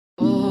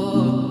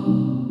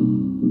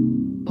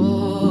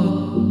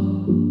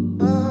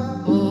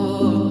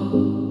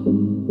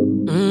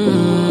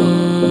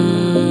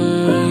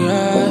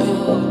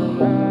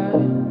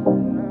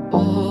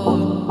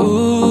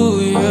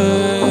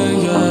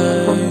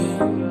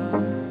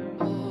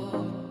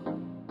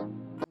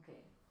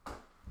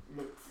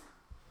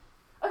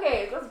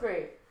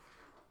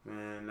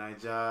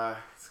Naija,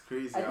 it's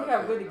crazy. I think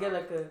I'm going to get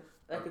like a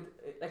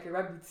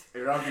rabbit.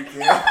 A rabbit,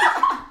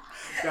 yeah.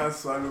 Can't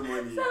swallow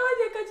money. So when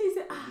they catch you,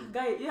 say,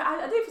 guy, yeah,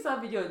 I think you saw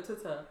a video on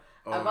Twitter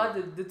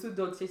about the two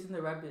dogs chasing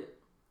the rabbit.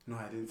 No,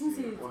 I didn't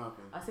see it. What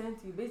happened? I sent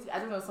it to you. Basically, I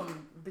don't know,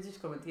 some British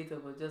commentator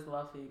was just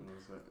laughing.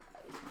 No,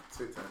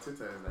 Twitter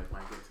is like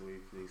my getaway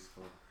place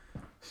for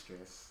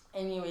stress.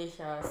 Anyway,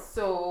 Sha,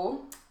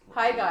 so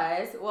hi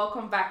guys,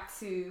 welcome back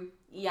to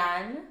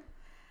Ian.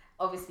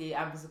 Obviously,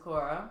 I'm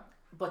Zukora,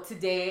 but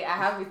today I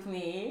have with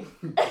me.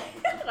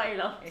 Why are you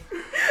laughing?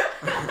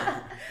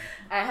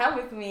 I have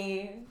with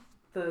me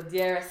the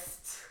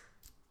dearest,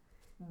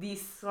 the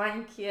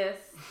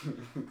swankiest,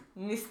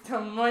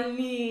 Mr.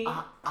 Money.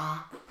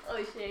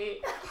 Oh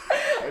shit.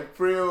 I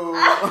pray.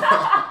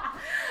 I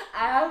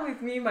have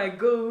with me my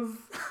goals.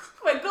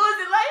 My goals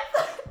in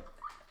life.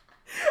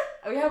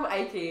 We have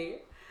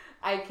IK.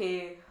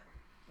 IK,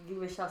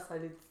 give a shout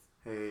salute.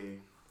 Hey,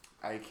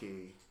 IK.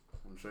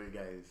 I'm sure you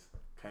guys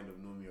kind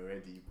of know me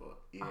already, but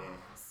yeah.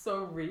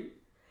 Sorry.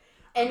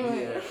 I'm Anyway.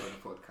 here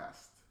for the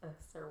podcast.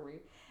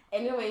 Sorry.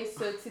 Anyway,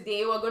 so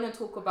today we're going to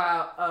talk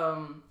about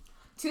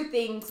two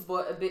things,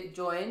 but a bit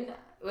joined.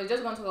 We're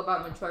just going to talk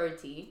about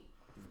maturity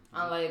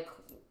and like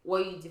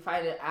what you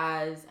define it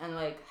as, and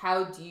like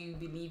how do you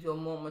believe you're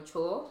more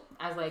mature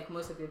as like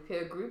most of your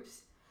peer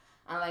groups,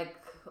 and like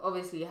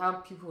obviously how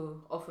people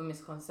often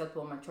misconcept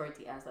what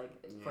maturity as, like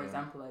for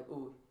example, like,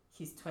 oh,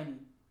 he's 20,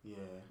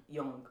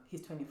 young,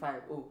 he's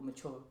 25, oh,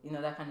 mature, you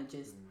know, that kind of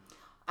gist.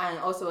 And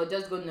also we're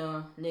just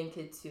gonna link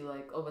it to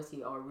like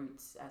obviously our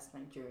roots as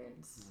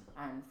Nigerians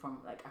and from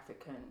like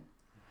African,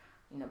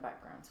 you know,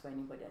 backgrounds for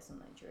anybody that's not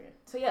Nigerian.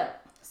 So yeah,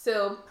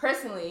 so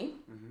personally,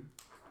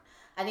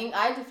 I think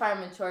I used to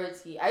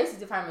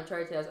define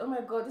maturity as, oh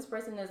my god, this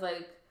person is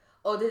like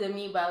older than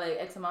me by like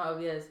X amount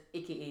of years,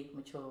 aka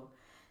mature.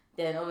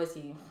 Then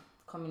obviously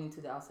coming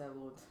into the outside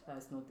world,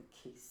 that's not the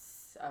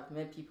case. I've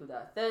met people that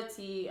are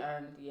 30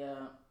 and yeah,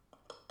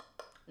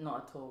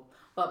 not at all.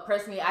 But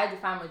personally, I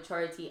define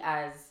maturity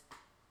as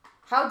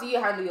how do you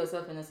handle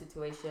yourself in a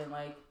situation?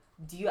 Like,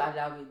 do you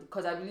allow it?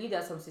 Because I believe there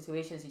are some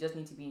situations you just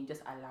need to be in,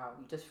 just allow,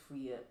 you just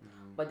free it.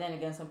 But then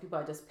again, some people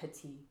are just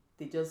petty.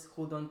 They just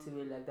hold on to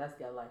it like that's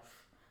their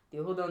life. They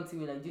hold on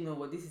to it like, you know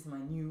what, this is my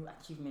new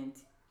achievement.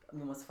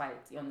 We must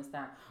fight. You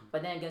understand?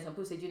 But then again, some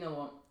people say, you know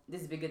what,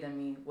 this is bigger than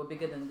me. We're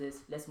bigger than this.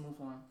 Let's move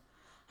on.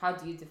 How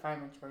do you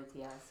define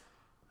maturity as?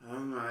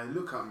 I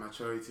look at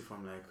maturity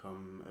from like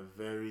a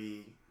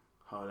very,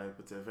 how would I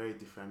put it, a very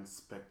different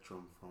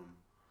spectrum from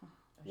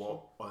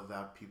what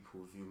other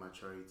people view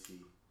maturity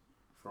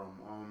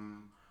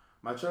from.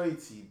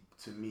 Maturity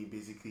to me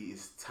basically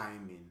is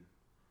timing,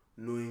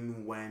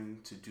 knowing when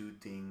to do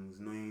things,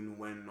 knowing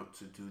when not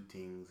to do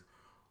things,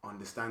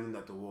 understanding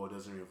that the world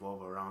doesn't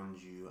revolve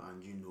around you,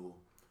 and you know,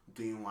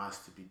 doing what has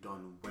to be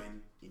done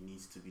when it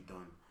needs to be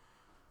done.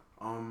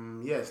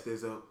 Yes,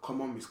 there's a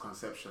common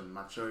misconception.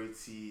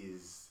 Maturity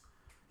is,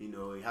 you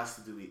know, it has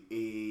to do with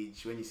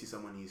age. When you see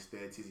someone in his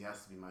 30s, he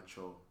has to be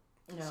mature.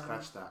 No.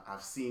 Scratch that.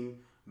 I've seen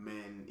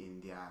men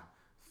in their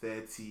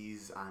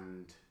 30s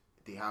and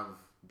they have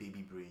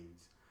baby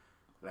brains.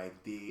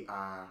 Like, they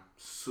are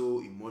so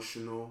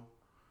emotional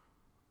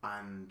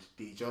and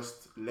they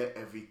just let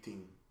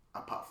everything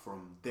apart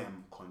from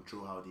them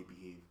control how they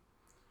behave.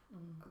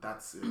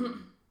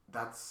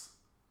 That's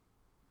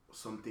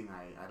something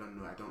I don't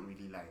know, I don't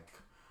really like.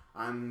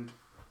 And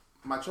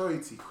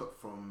maturity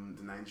from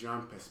the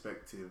Nigerian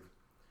perspective,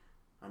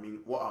 I mean,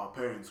 what our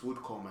parents would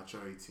call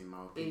maturity, in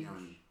my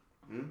opinion.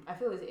 I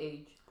feel it's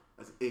age.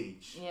 As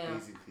age,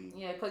 basically.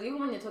 Yeah, because even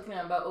when you're talking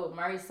about,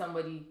 marry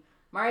somebody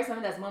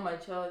that's more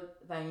mature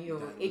than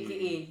you,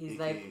 aka he's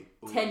like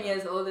 10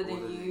 years older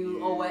than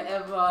you or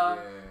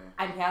whatever,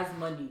 and he has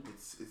money.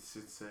 It's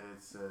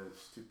a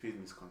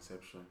stupid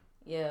misconception.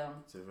 Yeah.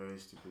 It's a very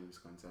stupid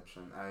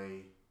misconception.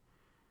 I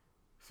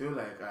feel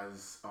like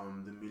as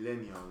the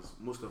millennials,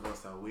 most of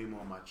us are way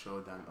more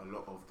mature than a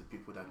lot of the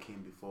people that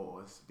came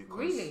before us. Because,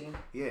 really?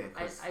 Yeah.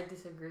 I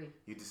disagree.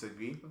 You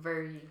disagree?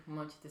 Very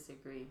much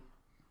disagree.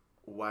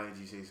 Why did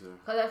you say so?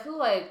 Because I feel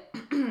like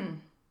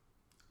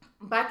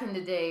back in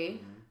the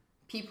day,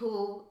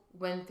 people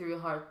went through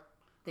hard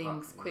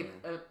things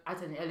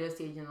at an earlier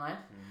stage in life.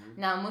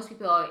 Now, most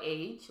people our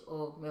age,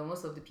 or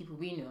most of the people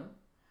we know,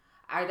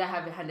 either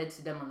have it handed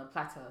to them on a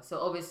platter.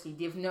 So obviously,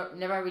 they've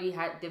never been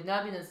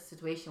in a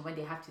situation where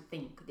they have to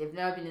think. They've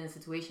never been in a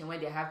situation where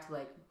they have to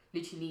like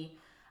literally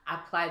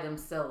apply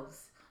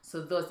themselves.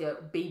 So thus they're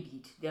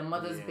babied. Their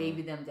mothers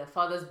baby them, their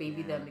fathers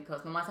baby them,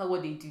 because no matter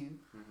what they do,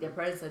 their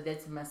parents are there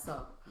to mess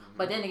up.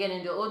 But then again,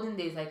 in the olden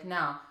days, like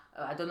now,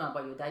 I don't know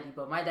about your daddy,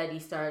 but my daddy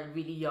started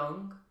really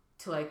young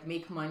to like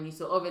make money.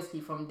 So obviously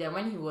from there,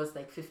 when he was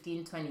like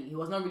 15, 20, he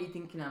was not really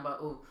thinking about,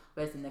 oh,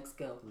 where's the next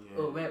girl? Yeah.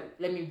 Oh,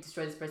 let me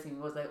destroy this person. He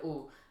was like,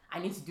 oh, I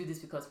need to do this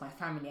because my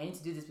family. I need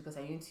to do this because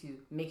I need to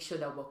make sure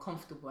that we're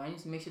comfortable. I need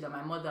to make sure that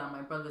my mother and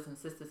my brothers and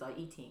sisters are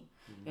eating.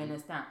 You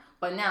understand?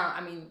 But now,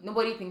 I mean,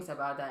 nobody thinks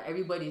about that.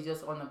 Everybody's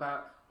just on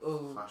about,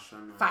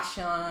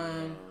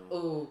 fashion,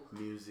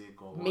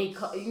 music or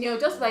makeup,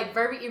 just like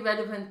very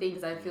irrelevant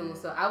things, I feel.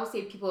 So I would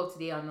say people of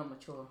today are not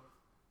mature.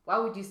 Why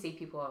would you say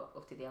people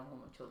of today are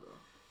more mature though?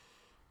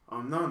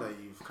 Now that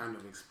you've kind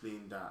of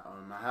explained that,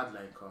 I had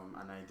like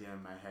an idea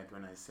in my head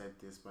when I said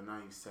this, but now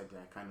you said that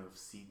I kind of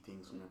see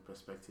things from a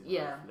perspective.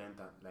 Yeah. I've learned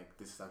that like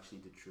this is actually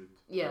the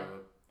truth. Yeah.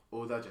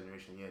 Older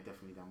generation, yeah,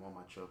 definitely they're more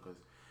mature because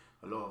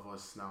a lot of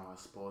us now are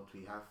sport.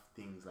 We have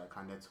things like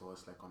handed to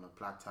us like on a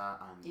platter,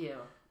 and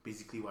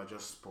basically we're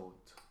just sport,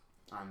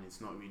 and it's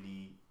not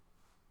really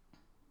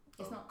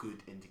a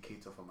good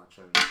indicator for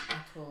maturity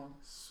at all.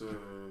 So,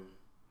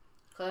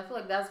 because I feel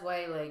like that's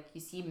why like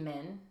you see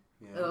men.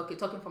 Yeah. Okay,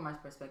 talking from my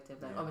perspective,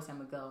 like obviously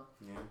I'm a girl,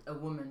 a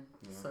woman.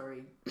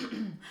 Sorry.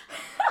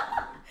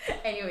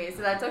 Anyway,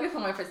 so like talking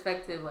from my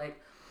perspective,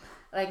 like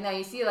now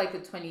you see like a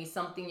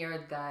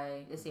 20-something-year-old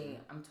guy. Let's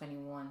say I'm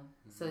 21,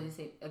 so you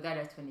say a guy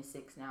that's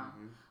 26 now.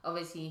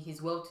 Obviously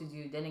he's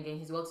well-to-do. Then again,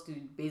 he's well-to-do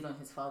based on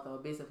his father or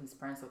based on his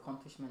parents'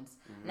 accomplishments.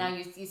 Now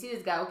you see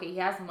this guy. Okay, he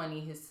has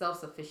money. He's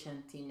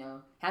self-sufficient. You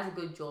know, has a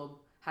good job,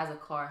 has a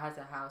car, has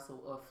a house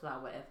or a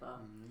flat, whatever.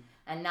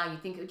 And now you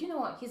think, you know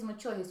what? He's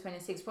mature. He's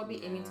 26,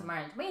 probably aiming to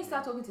marry. When you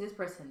start talking to this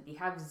person, they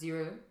have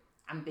zero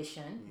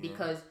ambition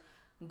because,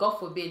 God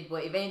forbid,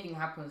 but if anything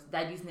happens,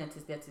 daddy's net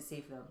is there to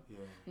save them.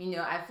 You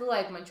know, I feel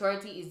like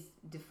maturity is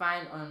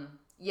defined on,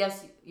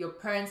 yes, your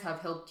parents have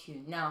helped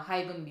you. Now, how are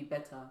you going to be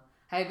better?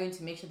 How are you going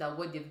to make sure that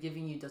what they've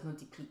given you does not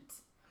deplete?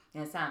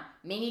 You understand?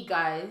 Many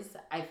guys,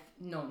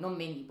 not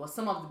many, but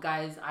some of the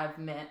guys I've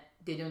met,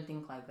 they don't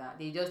think like that.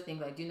 They just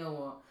think like, you know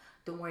what?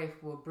 Don't worry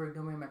if we're broke.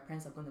 Don't worry, my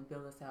parents are gonna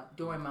bail us out.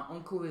 Don't worry, my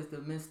uncle is the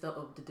minister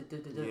of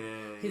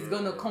he's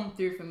gonna come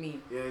through for me.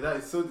 Yeah, that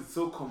is it's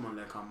so common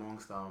like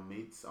amongst our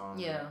mates.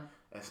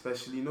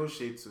 Especially no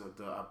shade to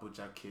the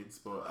Abuja kids,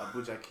 but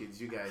Abuja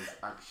kids, you guys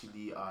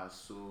actually are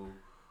so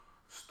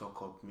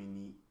stuck up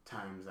many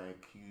times.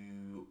 Like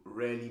you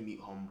rarely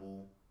meet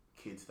humble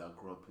kids that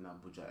grew up in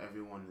Abuja.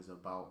 Everyone is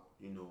about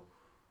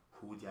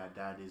who their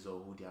dad is or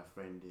who their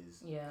friend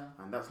is. Yeah.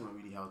 And that's not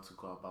really how to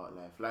go about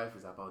life. Life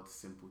is about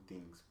simple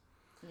things.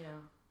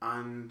 Yeah.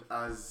 And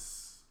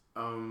as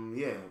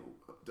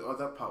the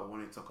other part I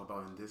wanted to talk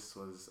about in this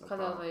was because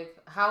I was like,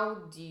 how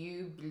do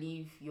you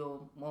believe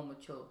you're more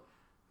mature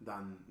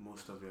than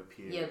most of your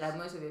peers? Yeah, that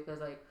most of your peers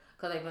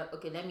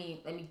okay, let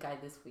me guide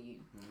this for you.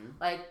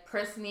 Like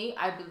personally,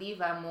 I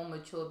believe I'm more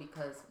mature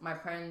because my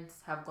parents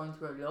have gone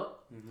through a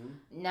lot.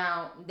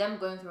 Now, them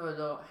going through a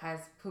lot has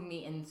put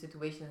me in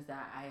situations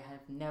that I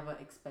have never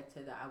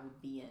expected that I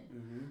would be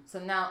in. So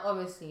now,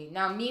 obviously,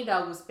 me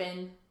that will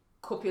spend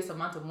copious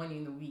amount of money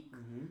in a week.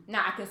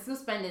 Now I can still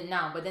spend it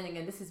now, but then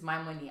again, this is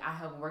my money. I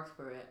have worked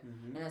for it.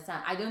 You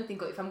understand? I don't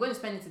think if I'm going to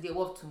spend it today,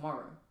 what of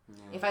tomorrow?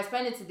 If I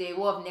spend it today,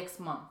 what of next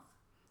month?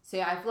 So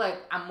I feel like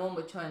I'm more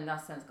mature in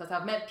that sense because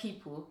I've met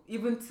people,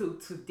 even till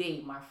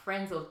today, my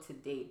friends of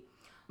today,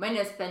 when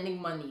they're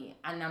spending money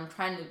and I'm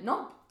trying to,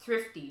 not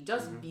thrifty,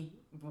 just be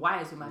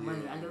wise with my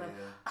money. And they're like,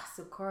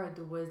 Sakura,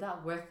 was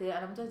that worth it?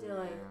 And I'm just there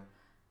like,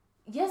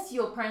 yes,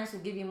 your parents will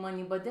give you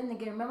money, but then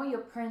again, remember your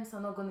parents are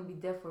not going to be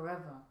there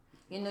forever.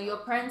 You know, your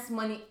parents'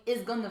 money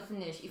is going to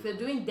finish. If you're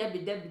doing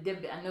debit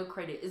and no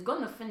credit, it's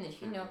going to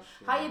finish. You know,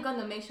 how are you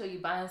going to make sure you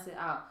balance it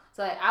out?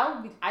 So like,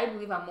 I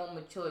believe I'm more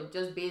mature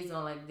just based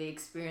on like the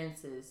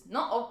experiences.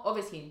 Not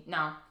obviously.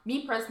 Now,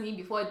 me personally,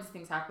 before these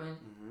things happened,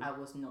 I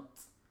was not.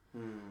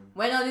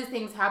 When all these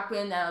things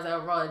happened, I was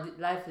like, "Raw,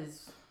 life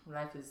is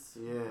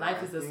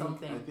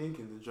something." I think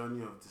in the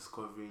journey of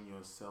discovering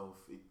yourself,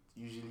 it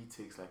usually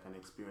takes like an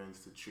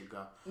experience to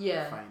trigger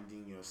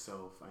finding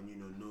yourself and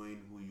knowing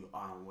who you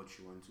are and what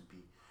you want to be.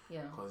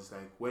 Because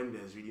like when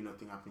there's really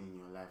nothing happening in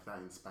your life, that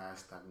inspires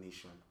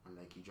stagnation and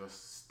like you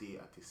just stay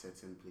at a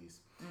certain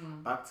place.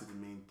 Back to the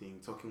main thing,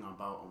 talking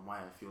about why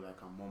I feel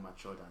like I'm more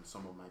mature than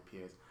some of my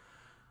peers.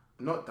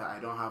 Not that I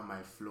don't have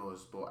my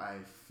flaws, but I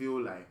feel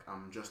like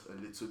I'm just a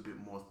little bit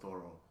more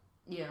thorough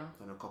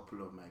than a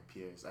couple of my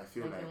peers. I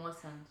feel like in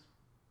what sense?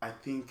 I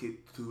think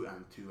it through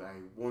and through. I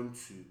want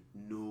to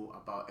know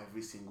about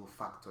every single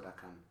factor that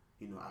can,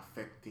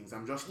 affect things.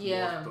 I'm just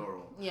more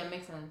thorough. Yeah,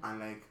 makes sense. And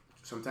like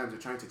sometimes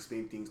they're trying to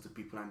explain things to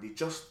people and they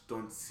just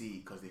don't see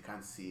it because they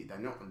can't see it. They're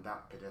not on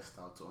that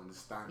pedestal to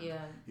understand,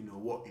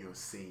 what you're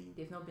saying.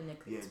 They've not been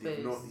exposed.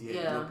 They've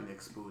not been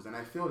exposed. And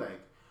I feel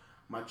like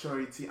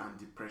maturity and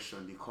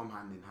depression, they come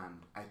hand in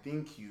hand. I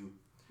think you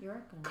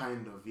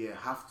kind of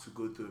have to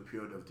go through a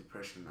period of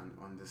depression and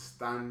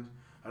understand.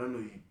 I don't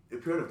know, a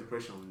period of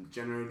depression will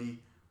generally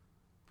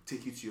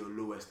take you to your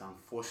lowest and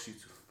force you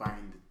to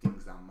find the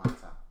things that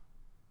matter.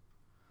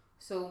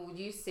 So would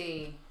you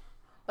say,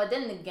 but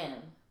then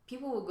again,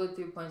 people will go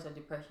through points of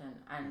depression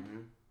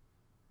and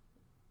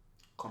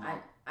come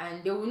out.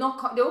 And they will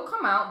not they will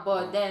come out,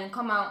 but then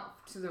come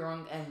out to the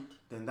wrong end.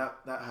 Then that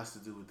has to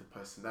do with the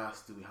person. That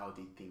has to do with how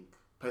they think.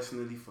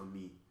 Personally, for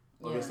me,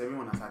 obviously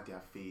everyone has had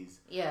their phase.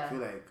 I feel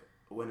like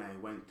when I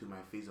went through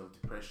my phase of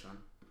depression,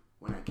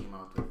 when I came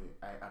out of it,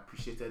 I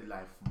appreciated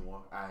life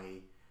more.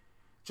 I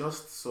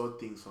just saw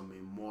things from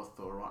a more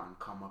thorough and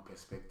calmer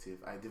perspective.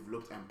 I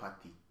developed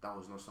empathy. That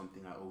was not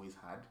something I always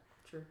had.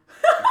 True.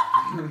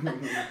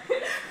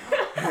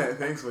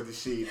 Thanks for the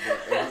shade.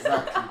 But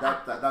exactly,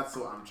 that's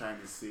what I'm trying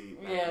to say.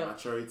 Like, Yeah.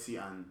 maturity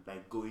and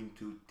like going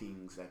through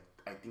things, like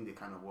I think they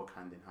kind of work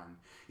hand in hand.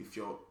 If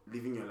you're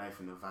living your life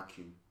in a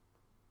vacuum,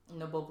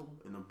 In a bubble.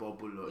 or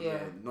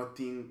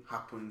nothing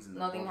happens in the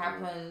Nothing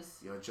bubble. happens.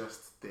 You're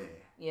just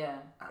there Yeah.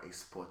 at a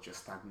spot. You're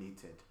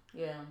stagnated.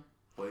 Yeah.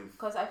 But if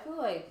Because I feel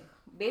like,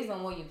 based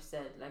on what you've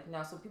said, like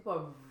now, so people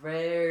are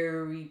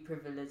very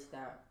privileged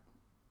that,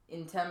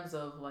 in terms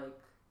of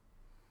like,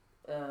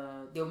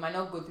 they might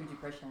not go through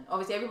depression.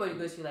 Obviously, everybody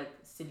goes through like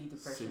silly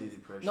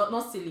depression.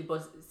 Not silly,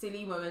 but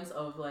silly moments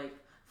of like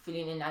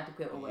feeling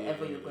inadequate or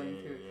whatever you're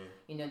going through. Yeah.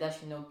 You know, that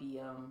should not be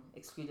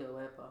excluded or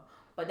whatever.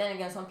 But then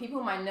again, some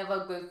people might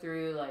never go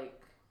through like,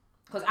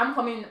 because I'm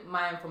coming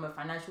mine from a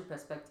financial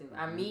perspective,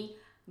 and me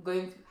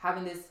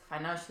having this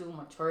financial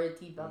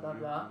maturity, blah blah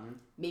blah,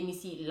 made me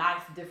see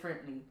life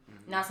differently.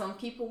 Now some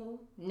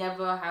people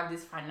never have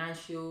this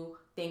financial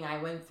thing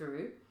I went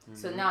through,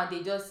 so now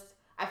they just,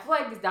 I feel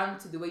like it's down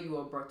to the way you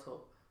were brought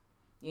up.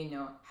 You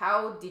know,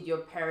 how did your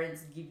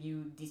parents give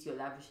you these your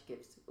lavish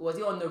gifts? Was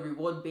it on a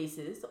reward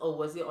basis, or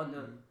was it on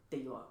the there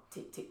you are,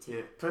 take?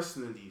 Yeah,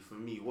 personally for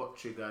me, what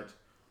triggered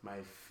my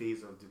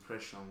phase of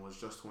depression was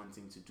just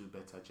wanting to do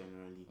better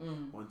generally,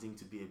 wanting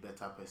to be a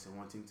better person,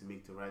 wanting to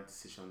make the right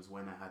decisions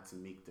when I had to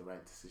make the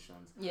right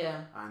decisions.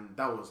 Yeah. And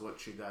that was what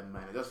triggered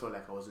mine. I just felt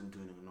like I wasn't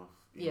doing enough,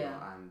 you know,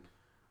 and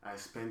I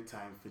spent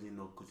time feeling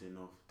not good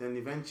enough. Then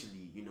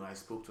eventually, you know, I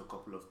spoke to a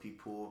couple of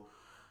people,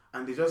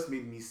 and they just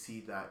made me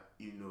see that,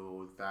 you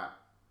know, that,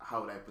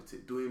 how would I put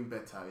it, doing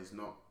better is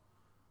not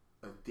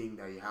a thing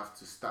that you have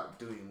to start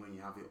doing when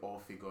you have it all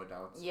figured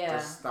out. Yeah.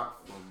 Just start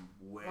from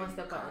where One you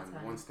step can, at a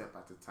time. one step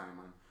at a time.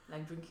 And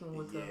Like drinking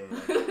water.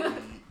 yeah,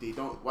 like, they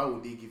don't. Why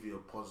would they give you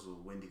a puzzle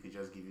when they could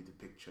just give you the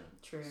picture?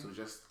 True. So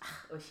just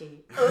Oh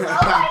shit. Oh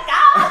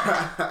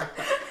my god.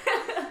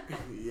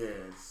 yeah.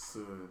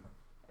 So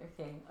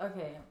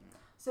Okay.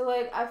 So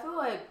like I feel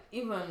like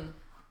even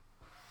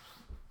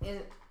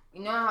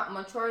you know how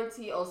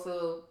maturity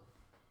also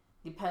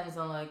depends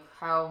on like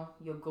how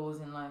your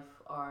goals in life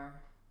are.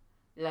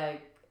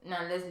 Like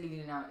now let's leave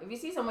it now. If you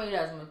see somebody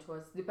that's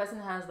mature, the person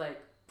has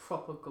like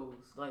proper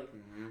goals. Like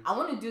I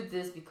want to do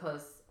this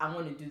because I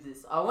want to do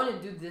this. I want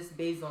to do this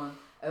based on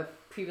a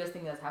previous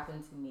thing that's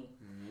happened to me.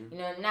 You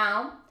know,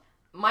 now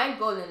my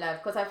goal in life,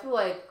 because I feel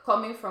like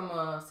coming from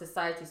a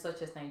society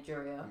such as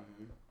Nigeria,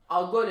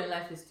 our goal in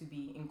life is to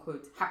be, in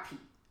quote, happy,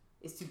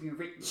 is to be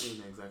rich.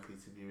 Exactly,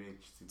 to be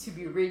rich. To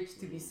be rich,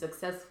 to be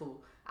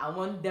successful. I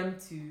want them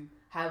to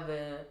have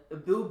a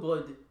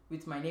billboard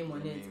with my name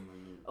on it,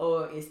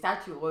 or a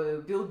statue or a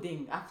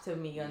building after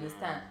me, you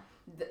understand?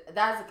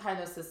 That's the kind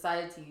of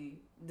society,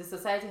 the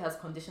society has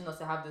conditioned us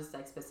to have this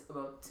like specific,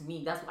 well, to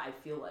me, that's what I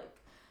feel like.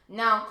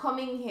 Now,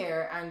 coming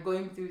here and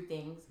going through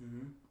things,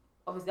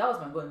 obviously that was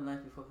my goal in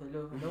life before,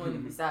 hello, I don't want to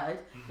be sad,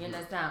 you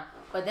understand?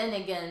 But then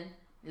again,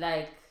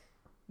 like,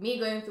 me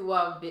going through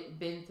what I've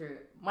been through,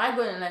 my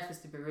goal in life is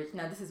to be rich.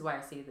 Now, this is why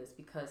I say this,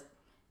 because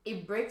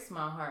it breaks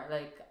my heart.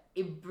 Like,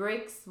 it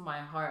breaks my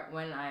heart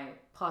when I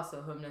pass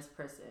a homeless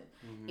person.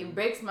 It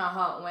breaks my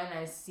heart when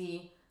I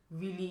see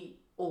really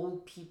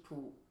old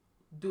people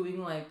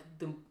doing, like,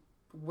 the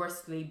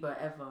worst labor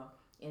ever.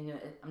 And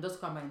I'm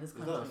just coming in this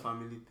country. Is that a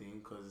family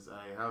thing? Because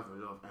I have a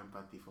lot of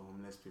empathy for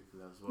homeless people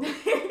as well.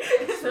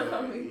 It's a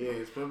family. Yeah,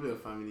 it's probably a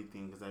family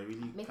thing because I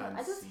really can't I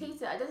just see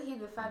hate it. I just hate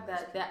the fact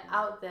that they're people.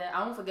 out there.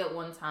 I won't forget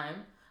one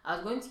time I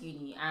was going to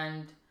uni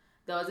and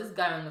there was this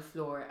guy on the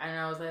floor and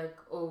I was like,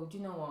 oh, do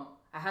you know what?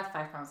 I had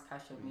 £5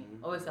 cash on me.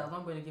 Obviously, I was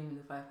not going to give him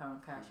the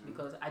 £5 cash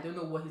because I don't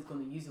know what he's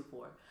going to use it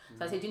for.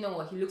 So I said, you know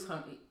what? He looks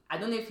hungry. I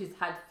don't know if he's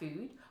had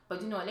food,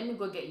 but you know what? Let me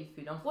go get you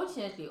food.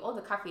 Unfortunately, all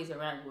the cafes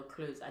around were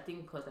closed. I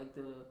think because like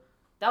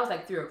that was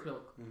like 3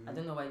 o'clock. I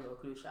don't know why they were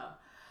closed.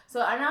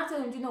 So I now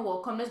told him, you know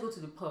what? Come, let's go to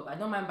the pub. I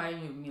don't mind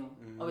buying you a meal.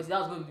 Obviously,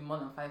 that was going to be more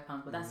than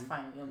 £5, but that's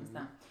fine. You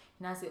understand?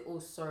 And I said, oh,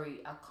 sorry,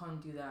 I can't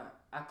do that.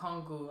 I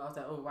can't go. I was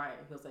like, oh, right.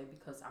 He was like,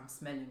 because I'm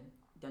smelling.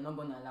 They're not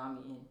going to allow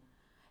me in.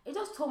 It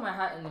just tore my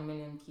heart in a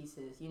million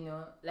pieces, you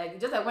know?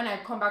 Like, just like when I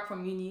come back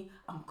from uni,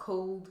 I'm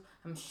cold,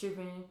 I'm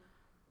shivering.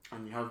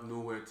 And you have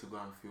nowhere to go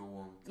and feel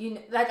warm. You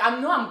know, like, I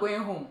know I'm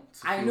going home.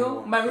 I know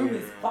warm. my room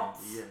is hot.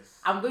 Yes.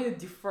 I'm going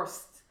to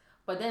defrost.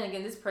 But then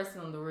again, this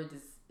person on the road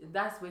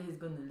that's where he's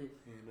going to live.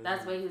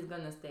 That's where he's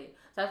going to stay.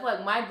 So I feel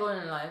like my goal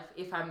in life,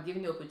 if I'm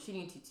given the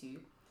opportunity to,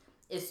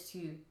 is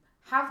to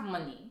have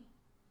money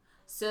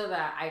so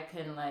that I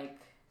can, like...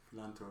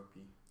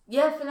 Philanthropy.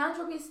 Yeah,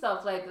 philanthropy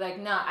stuff. Like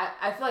now,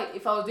 I feel like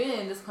if I was doing it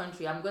in this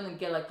country, I'm going to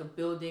get, like, a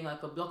building,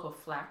 like a block of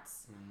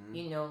flats.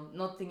 You know,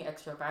 nothing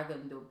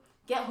extravagant, though.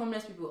 Get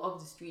homeless people off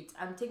the streets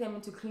and take them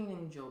into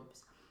cleaning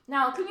jobs.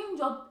 Now, a cleaning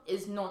job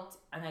is not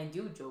an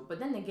ideal job, but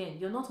then again,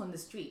 you're not on the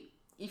street.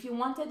 If you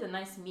wanted a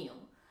nice meal,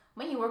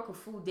 when you work a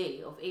full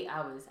day of 8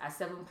 hours at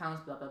 £7,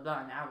 blah, blah, blah,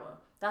 an hour,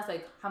 that's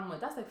like how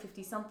much? That's like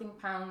 50-something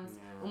pounds,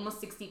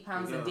 almost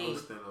 £60 a day.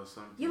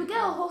 You would get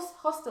a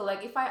hostel.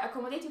 Like, if I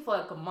accommodate you for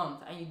like a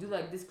month and you do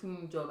like this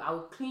cleaning job, I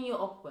will clean you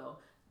up well,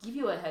 give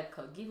you a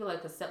haircut, give you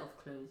like a set of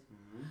clothes.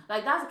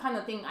 Like, that's the kind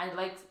of thing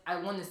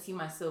I want to see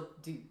myself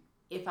do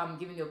if I'm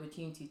given the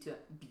opportunity to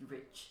be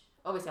rich.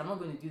 Obviously, I'm not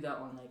going to do that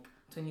on like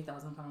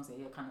 £20,000 a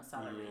year kind of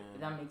salary. Yeah.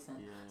 If that makes sense.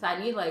 Yeah. So I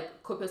need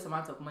like copious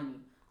amount of money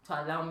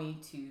to allow me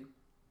to,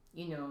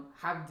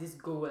 have this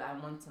goal I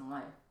want in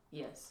life.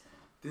 Yes.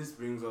 This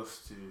brings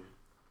us to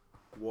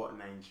what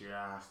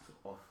Nigeria has to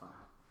offer,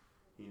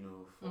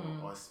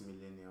 for us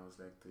millennials,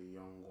 like the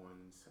young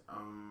ones.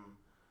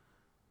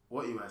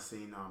 What you are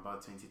saying now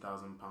about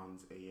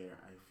 £20,000 a year,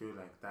 I feel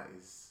like that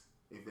is,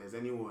 if there's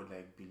any word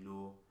like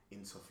below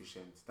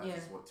insufficient, that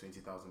is what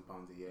 £20,000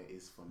 a year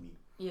is for me.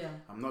 Yeah.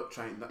 I'm not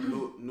trying,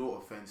 no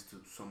offense to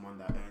someone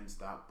that earns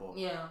that, but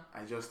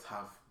I just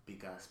have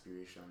bigger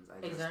aspirations.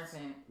 I just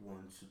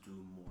want to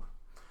do more.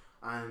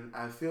 And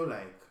I feel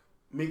like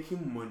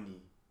making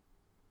money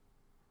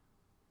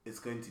is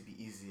going to be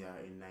easier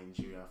in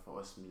Nigeria for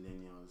us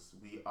millennials.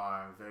 We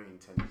are very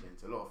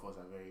intelligent. A lot of us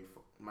are very,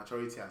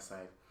 maturity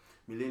aside,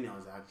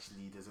 millennials are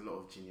actually, there's a lot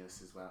of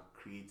geniuses, we're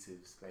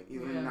creatives. Like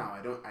even now,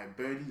 I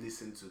barely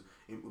listen to,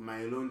 in my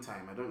alone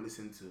time, I don't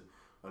listen to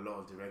a lot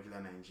of the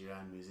regular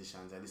Nigerian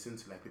musicians. I listen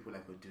to like people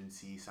like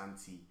Odunsi,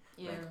 Santi,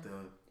 like the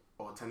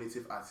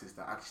alternative artists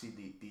that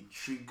actually they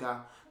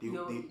trigger the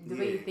way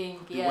you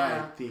think. The way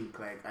I think.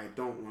 Like I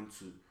don't want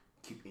to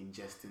keep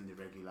ingesting the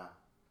regular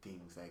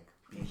things like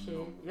being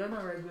normal. You're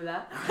not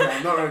regular.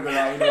 I'm not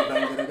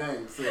regular,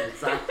 bang. So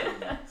exactly,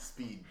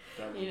 speed.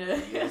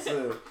 Yeah,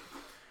 so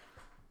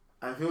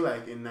I feel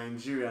like in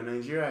Nigeria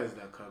is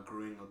like a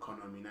growing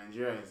economy.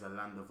 Nigeria is a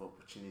land of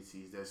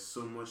opportunities. There's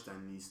so much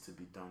that needs to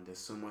be done. There's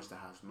so much that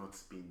has not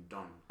been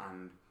done.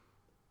 And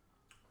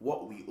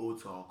what we owe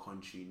to our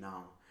country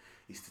now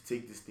is to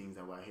take these things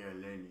that we're here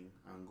learning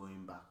and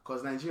going back.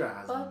 Because Nigeria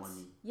has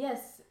money.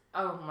 Yes.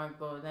 Oh my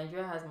God.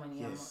 Nigeria has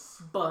money.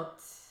 Yes. But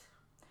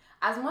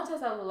as much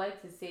as I would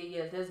like to say,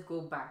 yes, let's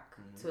go back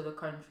to the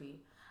country.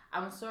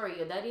 I'm sorry,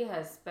 your daddy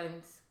has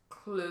spent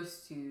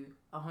close to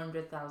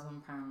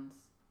 £100,000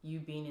 you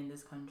being in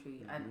this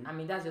country. And I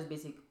mean, that's just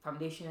basic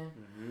foundation,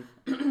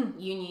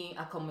 uni,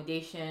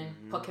 accommodation,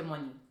 pocket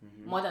money.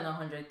 More than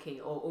 100K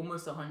or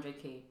almost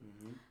 100K.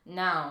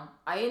 Now,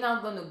 are you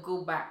now going to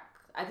go back?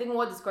 I think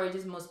what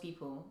discourages most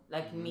people,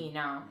 like me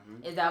now,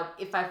 is that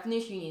if I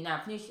finish uni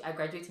now, I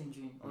graduate in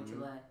June or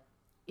July.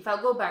 If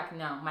I go back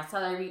now, my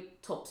salary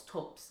tops,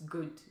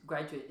 good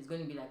graduate is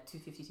going to be like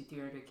 250 to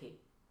 300K.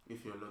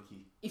 If you're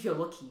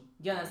lucky.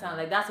 Do you understand?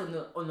 Like that's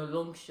on a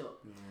long shot.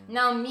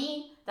 Now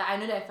me, that I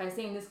know that if I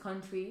stay in this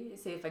country,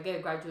 say if I get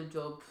a graduate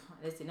job,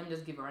 let's say, let me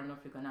just give a random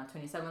figure now,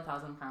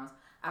 £27,000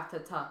 after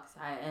tax,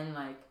 I earn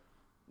like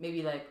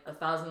maybe like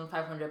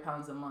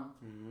 £1,500 a month.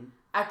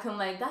 I can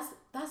like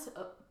that's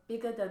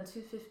bigger than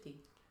 250.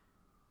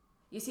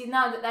 You see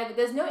now, like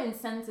there's no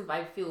incentive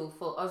I feel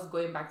for us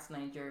going back to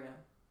Nigeria.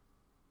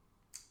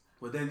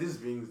 Well, then this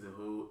brings the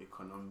whole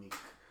economic,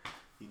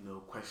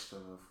 question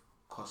of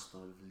cost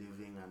of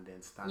living and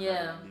then standard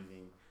of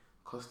living.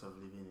 Cost of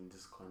living in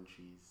this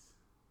country is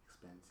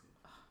expensive.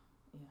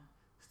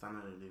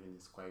 Standard of living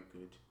is quite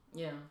good.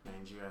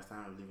 Nigeria,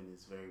 standard of living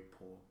is very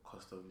poor.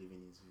 Cost of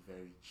living is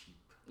very cheap.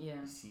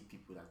 You see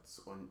people that's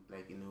on,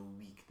 like in a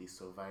week, they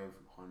survive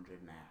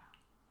 100 naira.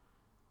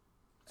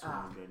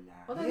 200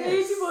 naira. What are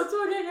these people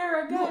 200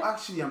 naira again? No,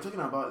 actually, I'm talking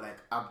about like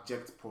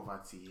abject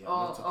poverty.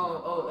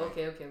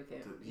 Okay.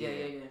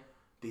 Yeah.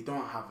 They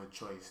don't have a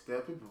choice. There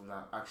are people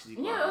that actually...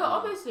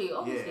 obviously.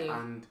 Yeah,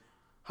 and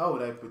how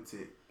would I put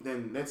it?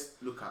 Then let's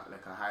look at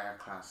like a higher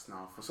class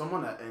now. For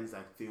someone that earns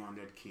like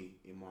 300k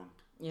a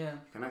month, you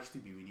can actually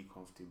be really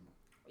comfortable.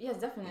 Yes,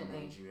 definitely.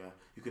 In Nigeria.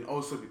 You can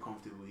also be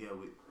comfortable here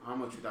with... How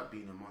much would that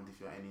be in a month if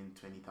you're earning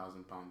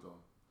 £20,000 or...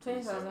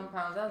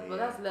 £20,000, but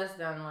that's less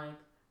than like...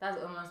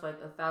 That's almost like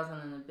 1,000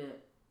 and a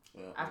bit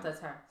after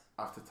tax.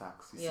 After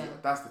tax. You see,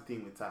 that's the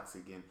thing with tax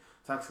again.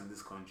 Tax in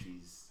this country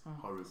is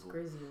horrible. It's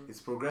crazy. It's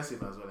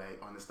progressive as well.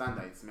 I understand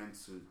that it's meant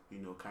to,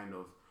 kind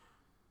of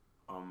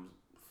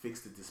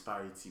fix the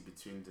disparity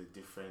between the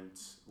different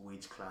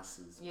wage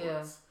classes.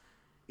 But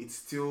it's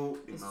still,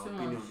 in my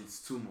opinion, it's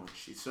too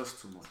much. It's just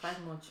too much. It's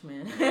quite much,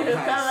 man.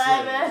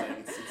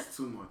 It's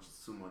too much.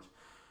 It's too much.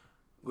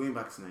 Going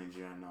back to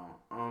Nigeria now.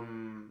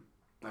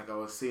 Like I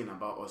was saying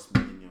about us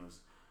millennials,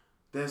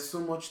 there's so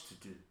much to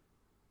do.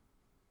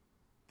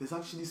 There's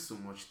actually so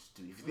much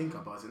to do. If you think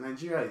about it,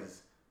 Nigeria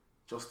is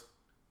just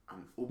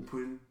an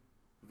open,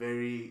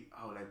 very,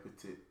 how would I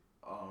put it?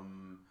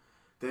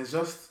 There's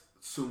just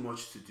so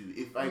much to do.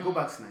 If I go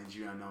back to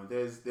Nigeria now,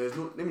 there's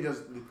no. Let me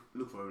just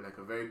look for like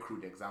a very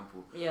crude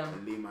example. A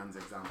layman's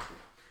example.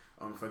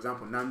 For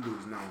example,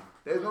 Nando's now.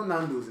 There's no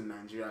Nando's in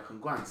Nigeria. I can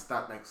go and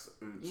start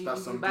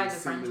something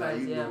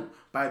similar.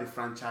 Buy the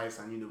franchise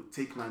and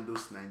take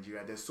Nando's to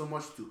Nigeria. There's so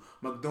much to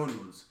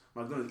McDonald's.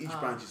 Each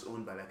branch is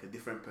owned by like a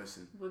different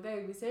person. But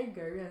then we saying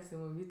Gary and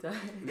Semovita.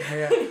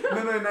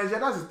 No, in Nigeria,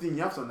 that's the thing.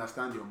 You have to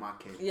understand your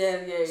market.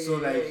 So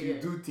you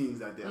do things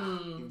that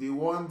if they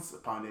want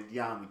pounded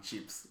yam with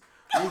chips,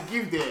 you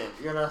give them.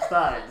 You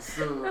understand?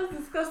 So that's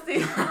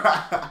disgusting.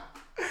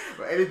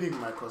 But anything for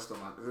my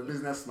customer. As a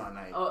businessman,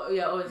 my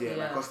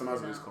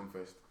customers always come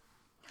first.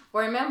 But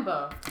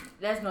remember,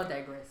 let's not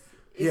digress.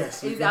 Yes,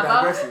 it's we've been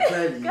about digressing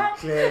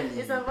clearly.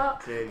 it's about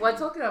clearly. we're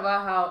talking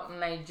about how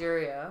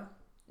Nigeria.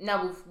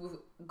 Now we've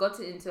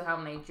gotten into how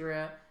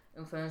Nigeria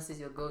influences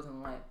your goals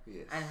in life,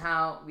 Yes. and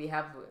how we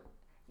have.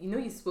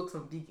 You spoke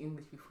some big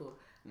English before.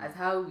 As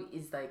how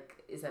it's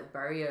a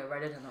barrier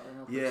rather than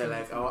an opportunity. Yeah,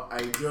 like our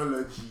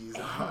ideologies,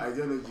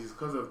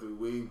 because of the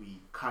way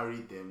we carry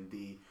them,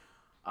 they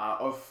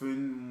are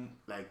often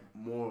like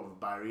more of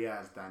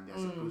barriers than they're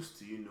supposed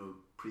to,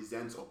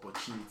 present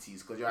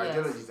opportunities. Because your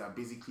ideologies are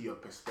basically your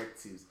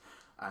perspectives.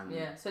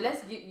 And so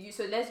let me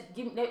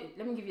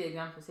give you an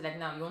example. So like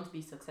now you want to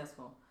be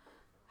successful.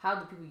 How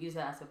do people use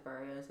that as a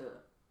barrier to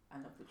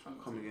an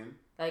opportunity? Come again?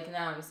 Like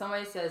now, if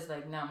somebody says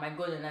like now my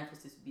goal in life is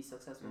to be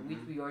successful,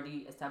 which we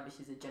already established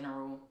is a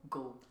general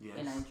goal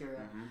in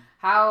Nigeria.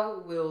 How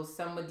will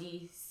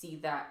somebody see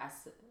that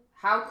as?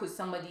 How could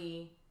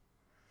somebody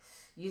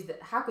use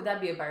that? How could that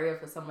be a barrier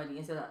for somebody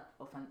instead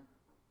of an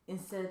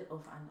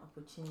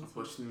opportunity?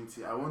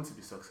 Opportunity. I want to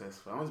be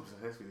successful. I want to be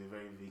successful is a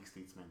very vague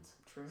statement.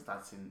 True.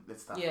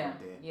 Let's start from there.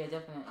 Yeah,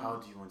 definitely. How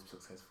do you want to be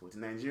successful? The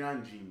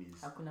Nigerian dream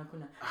is Akuna.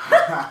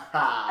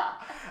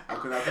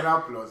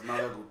 Akuna plus now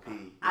go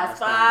pay. As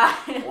far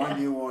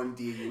one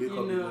day you wake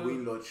up, you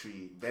win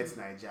lottery, bet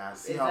Nigeria,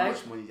 see how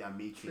much money they are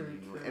making.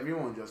 True.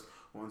 Everyone just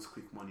wants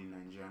quick money in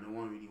Nigeria. No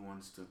one really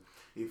wants to.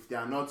 If they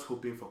are not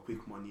hoping for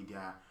quick money, they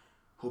are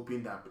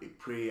hoping that a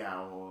prayer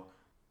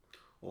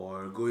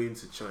or going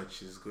to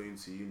church is going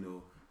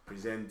to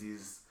present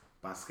this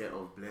basket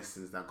of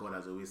blessings that God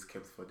has always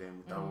kept for them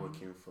without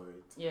working for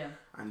it. Yeah.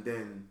 And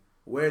then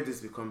where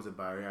this becomes a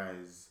barrier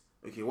is,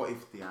 okay, what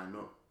if they are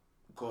not,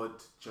 God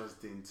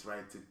just didn't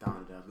write it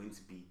down, they are going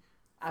to be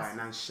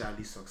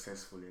financially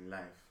successful in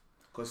life?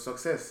 Because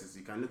success is,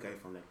 you can look at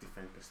it from like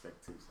different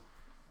perspectives.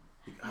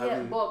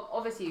 But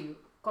obviously,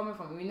 coming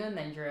from, we know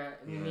Nigeria,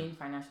 we mean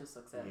financial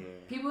success.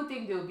 Yeah. People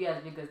think they'll be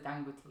as big as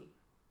Dangote.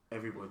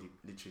 Everybody,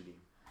 literally.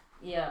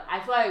 Yeah, I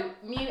feel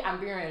like I'm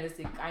being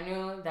realistic. I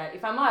know that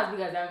if I'm not as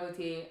big as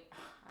Dangote,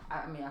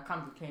 I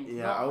can't be trained.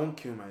 Yeah, I won't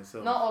kill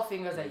myself. Not all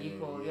fingers are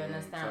equal, you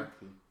understand?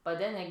 Exactly. But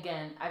then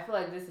again, I feel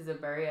like this is a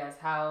barrier as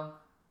how,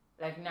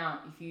 like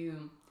now, if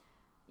you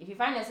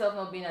find yourself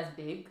not being as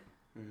big,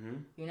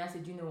 you now say,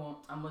 do you know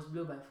what? I must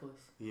blow by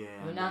force.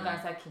 Yeah. You're now going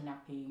to start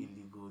kidnapping.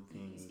 Illegal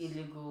things. It's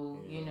illegal,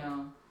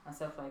 and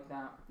stuff like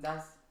that.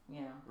 That's,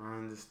 I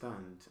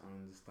understand.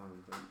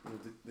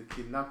 The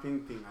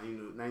kidnapping thing,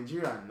 and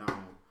Nigeria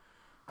now,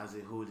 as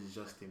a whole, is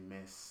just a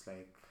mess.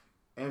 Like,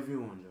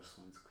 everyone just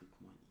wants quick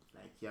money.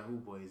 Like, Yahoo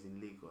boys in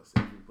Lagos,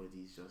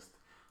 everybody is just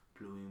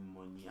blowing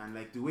money. And,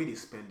 like, the way they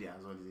spend it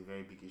as well is a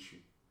very big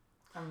issue.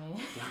 I mean...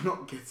 They're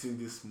not getting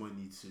this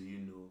money to,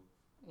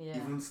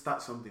 even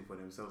start something for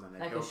themselves and,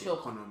 like help the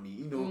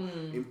economy.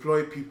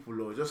 Employ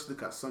people or just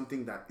look at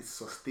something that is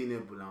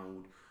sustainable and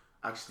would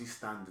actually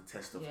stand the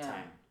test of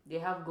time. They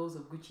have goals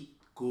of Gucci.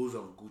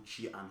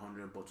 And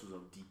 100 bottles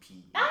of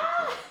DP.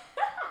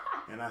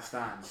 You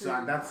understand? True. So,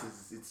 and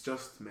it's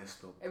just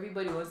messed up.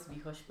 Everybody wants to be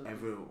hush puppy.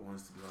 Everyone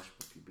wants to be hush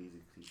puppy,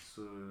 basically.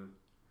 So,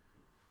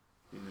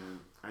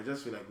 I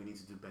just feel like we need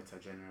to do better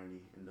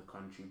generally in the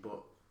country,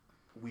 but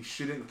we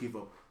shouldn't give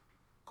up,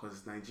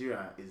 because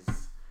Nigeria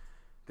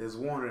there's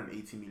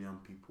 180 million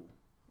people.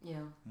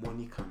 Yeah.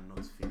 Money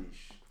cannot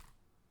finish.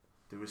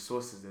 The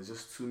resources, there's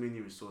just too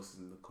many resources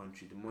in the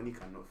country. The money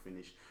cannot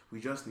finish. We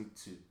just need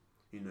to,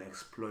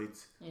 exploit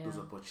those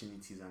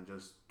opportunities and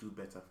just do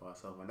better for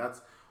ourselves. And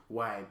that's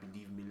why I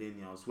believe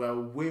millennials, we are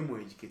way more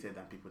educated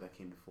than people that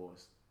came before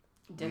us.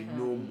 Definitely. We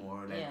know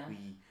more.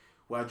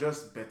 We are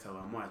just better.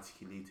 We're more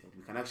articulated.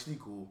 We can actually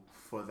go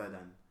further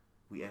than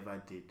we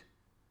ever did,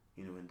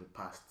 in the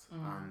past.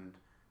 And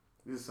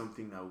this is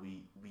something that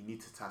we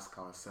need to task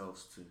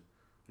ourselves to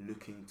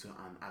look into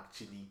and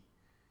actually,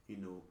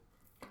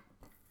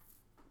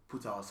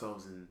 put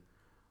ourselves in,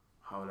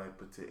 how would I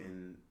put it,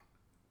 in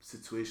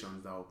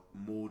situations that will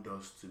mold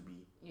us to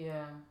be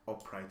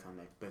upright and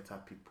like better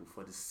people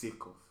for the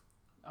sake of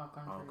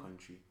our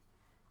country.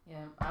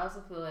 Yeah, I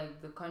also feel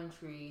like the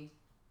country,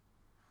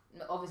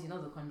 obviously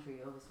not the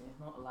country, obviously it's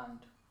not land,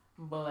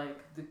 but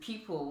like the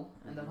people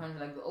in the country,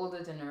 like the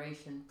older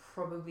generation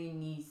probably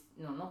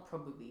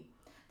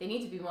they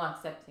need to be more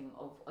accepting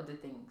of other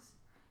things.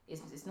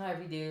 It's not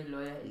every day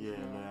lawyer engineer.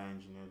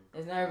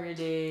 It's not every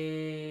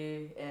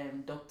day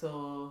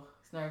doctor.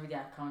 It's not every day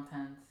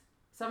accountant.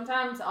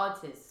 Sometimes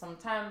artists.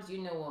 Sometimes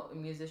a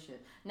musician.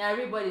 Now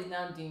everybody's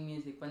now doing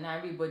music, but now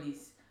everybody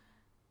is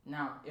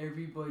now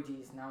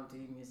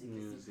doing music.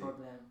 Is the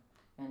problem.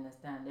 You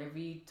understand?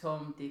 Every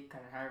Tom, Dick,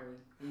 and Harry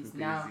is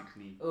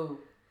basically. Now. Oh,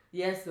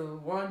 yes. So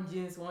one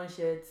jeans, one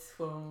shirt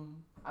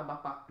from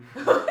Abapa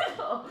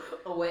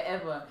or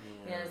wherever.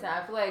 You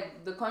understand? I feel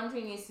like the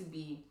country needs to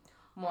be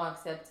more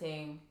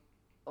accepting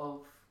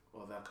of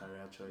other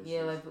career choices.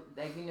 Yeah, like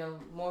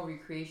more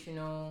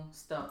recreational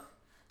stuff.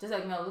 Just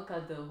like now, look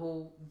at the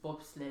whole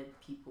bobsled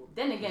people.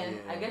 Then again,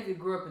 I guess they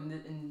grew up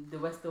in the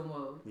Western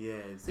world.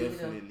 Yeah, so,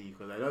 definitely.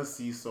 Because I don't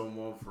see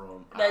someone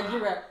from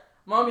Nigeria.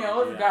 Mommy, I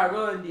want to go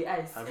roll on the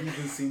ice. Have you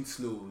even seen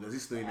snow? Does it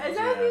snow in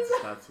Nigeria to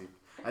start with?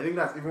 I think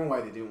that's even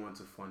why they didn't want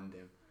to fund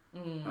them.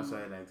 That's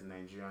why like the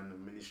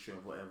Nigerian Ministry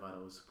of whatever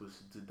that was supposed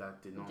to do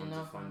that did not want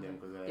to fund them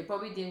because they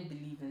probably didn't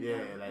believe in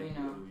them. Like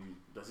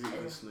does it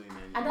even snow in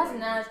Nigeria? And that's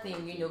another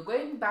thing,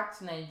 going back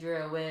to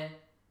Nigeria where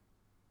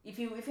if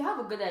you have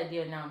a good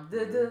idea now,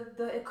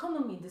 the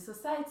economy, the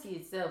society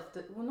itself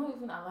will not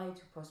even allow you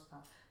to prosper.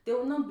 They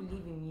will not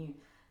believe in you.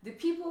 The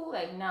people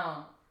like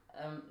now,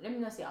 let me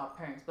not say our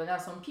parents, but now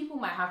some people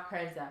might have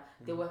parents that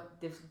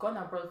they've gone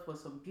abroad for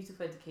some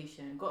beautiful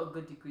education, got a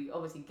good degree,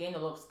 obviously gained a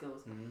lot of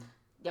skills.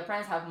 Their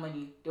parents have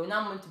money. They will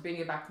now want to bring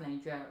it back to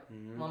Nigeria.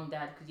 Mom,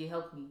 dad, could you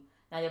help me?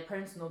 Now their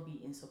parents will not be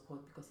in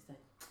support because it's like,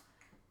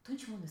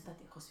 don't you want to start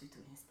a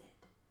hospital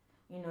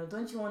instead?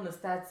 Don't you want to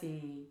start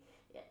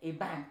a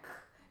bank?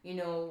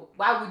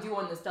 Why would you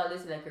want to start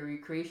this like a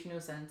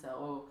recreational center?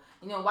 Or,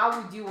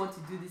 why would you want to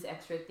do this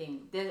extra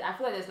thing? I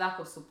feel like there's lack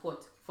of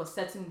support for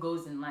certain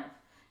goals in life.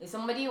 If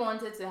somebody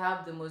wanted to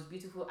have the most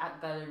beautiful art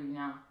gallery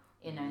now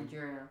in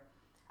Nigeria,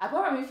 I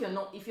probably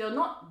if you're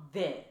not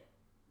there,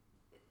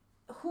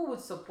 who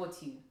would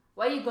support you?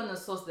 Where are you gonna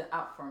source the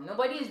art from?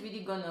 Nobody is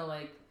really gonna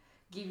like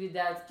give you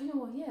that. You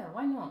know what? Yeah,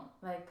 why not?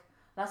 Like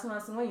that's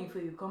when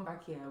you come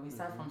back here and we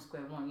start from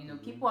square one.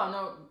 People are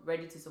not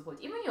ready to support.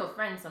 Even your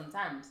friends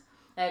sometimes.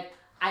 Like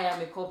I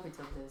am a culprit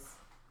of this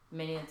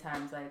many a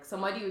times. Like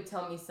somebody would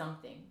tell me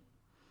something.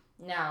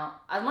 Now,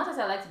 as much as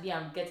I like to be,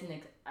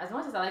 as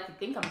much as I like to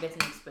think I'm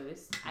getting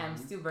exposed, I am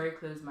still very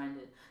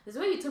close-minded. There's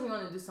way you told me you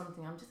want to do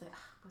something, I'm just like,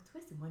 but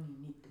where's the money you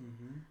need?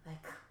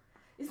 Like,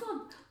 it's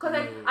not, because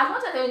like, as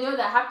much as I know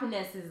that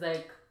happiness is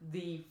like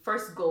the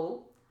first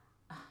goal,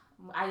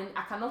 I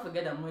cannot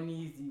forget that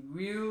money is the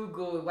real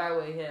goal while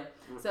we're here.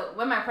 So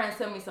when my friends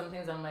tell me some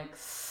things, I'm like,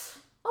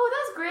 oh,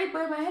 that's great,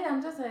 but in my head,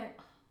 I'm just like,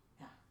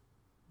 yeah,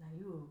 now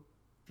you.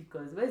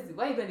 Because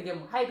why are you going to get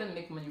how are you going to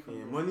make money from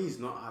this? Money is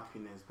not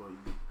happiness, but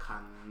you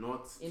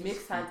cannot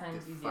makes hard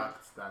times the easier.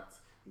 fact that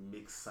it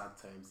makes sad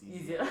times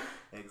easier.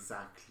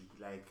 Exactly.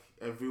 Like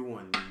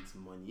everyone needs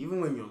money. Even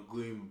when you're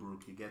going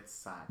broke, you get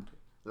sad.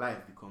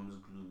 Life becomes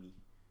gloomy.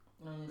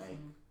 Honestly. Like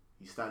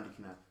you start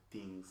looking at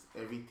things,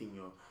 everything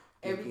you're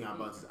thinking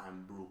about is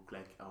I'm broke,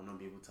 like I'll not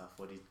be able to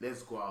afford it.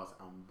 Let's go out,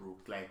 I'm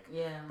broke. Like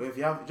but if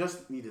you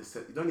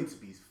don't need to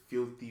be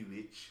filthy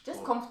rich.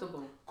 Just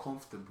comfortable.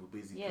 Comfortable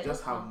basically. Yeah,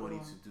 just have money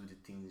to do the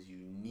things you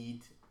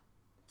need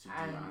to do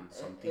and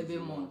some things a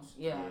bit more.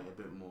 Yeah, a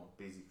bit more,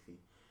 basically.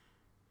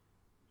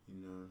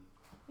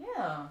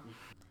 Yeah.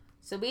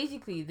 So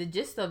basically the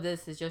gist of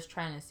this is just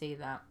trying to say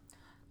that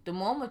the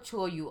more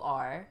mature you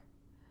are,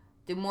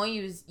 the more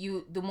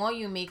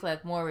you make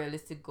like more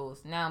realistic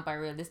goals. Now by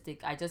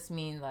realistic I just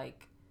mean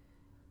like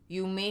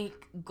you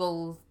make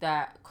goals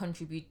that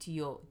contribute to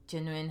your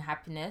genuine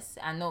happiness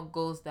and not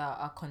goals that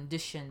are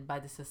conditioned by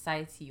the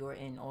society you're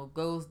in or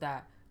goals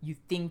that you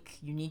think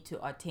you need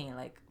to attain,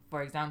 like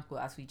for example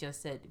as we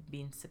just said,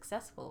 being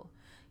successful,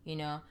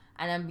 and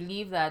I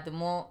believe that the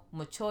more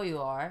mature you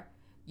are,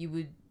 you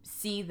would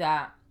see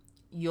that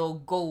your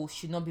goal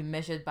should not be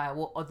measured by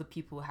what other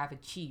people have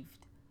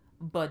achieved,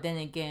 but then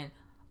again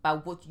by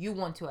what you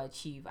want to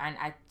achieve and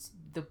at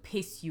the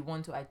pace you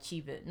want to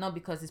achieve it. Not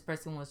because this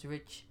person was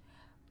rich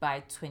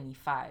by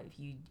 25.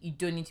 You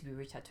don't need to be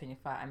rich at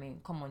 25. I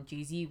mean, come on,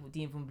 Jay-Z didn't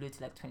even blow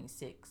to like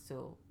 26.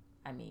 So,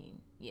 I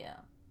mean, yeah.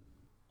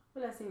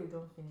 What did I say we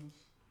don't finish?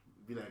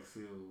 Be like,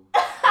 so.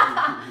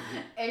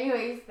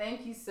 Anyways,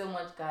 thank you so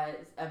much, guys.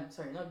 I'm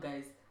sorry, not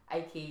guys.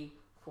 IK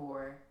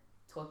for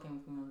talking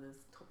with me on this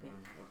topic.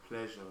 A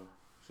pleasure.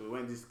 So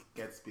when this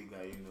gets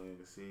bigger, you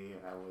say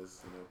I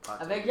was,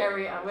 part of it. I beg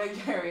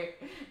Jerry.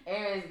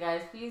 Anyways,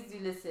 guys, please do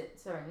listen.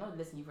 Sorry, not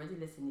listen. You've already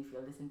listened if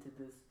you're listening to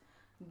this.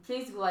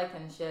 Please do like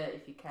and share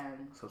if you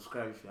can.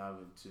 Subscribe if you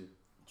haven't too.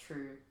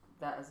 True.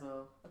 That as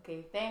well.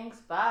 Okay, thanks.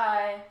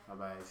 Bye.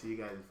 Bye-bye. See you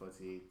guys in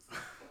 48.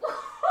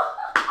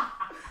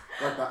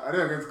 Cut that. I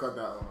think I'm going to cut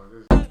that one.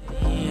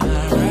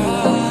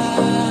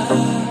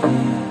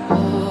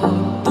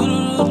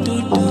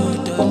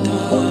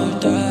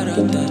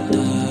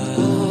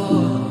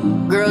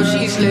 Girl,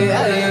 she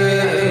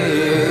slay.